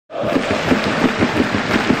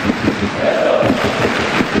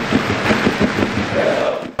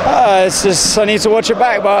It's just I need to watch it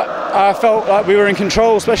back, but I felt like we were in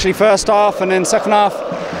control, especially first half, and then second half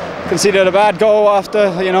conceded a bad goal after,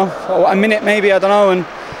 a minute maybe, I don't know, and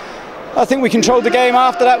I think we controlled the game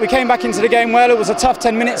after that. We came back into the game well. It was a tough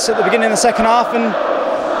 10 minutes at the beginning of the second half, and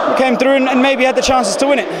we came through and maybe had the chances to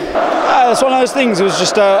win it. It's one of those things. It was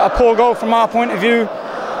just a poor goal from our point of view.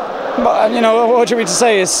 But what do you want me to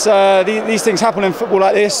say? It's these things happen in football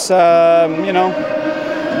like this.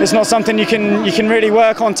 It's not something you can really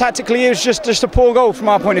work on tactically. It was just a poor goal from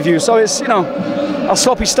our point of view. So it's a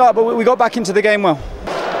sloppy start, but we got back into the game well.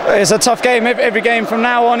 It's a tough game. Every game from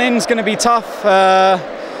now on in is going to be tough.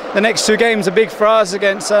 The next two games are big for us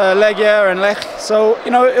against Legia and Lech. So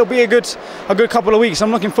it'll be a good couple of weeks.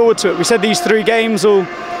 I'm looking forward to it. We said these 3 games will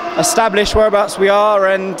establish whereabouts we are,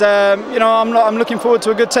 and I'm looking forward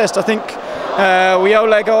to a good test. I think we owe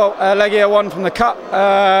Legia one from the cup,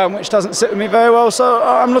 which doesn't sit with me very well. So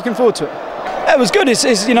I'm looking forward to it. It was good. It's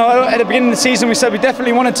at the beginning of the season we said we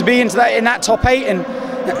definitely wanted to be in that top 8,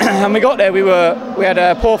 and we got there. We had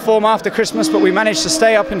a poor form after Christmas, but we managed to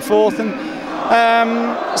stay up in 4th. And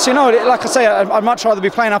like I say, I'd much rather be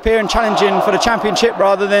playing up here and challenging for the championship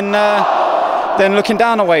rather than looking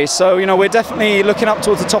down a way. So we're definitely looking up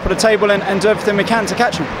towards the top of the table and do everything we can to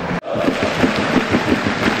catch them.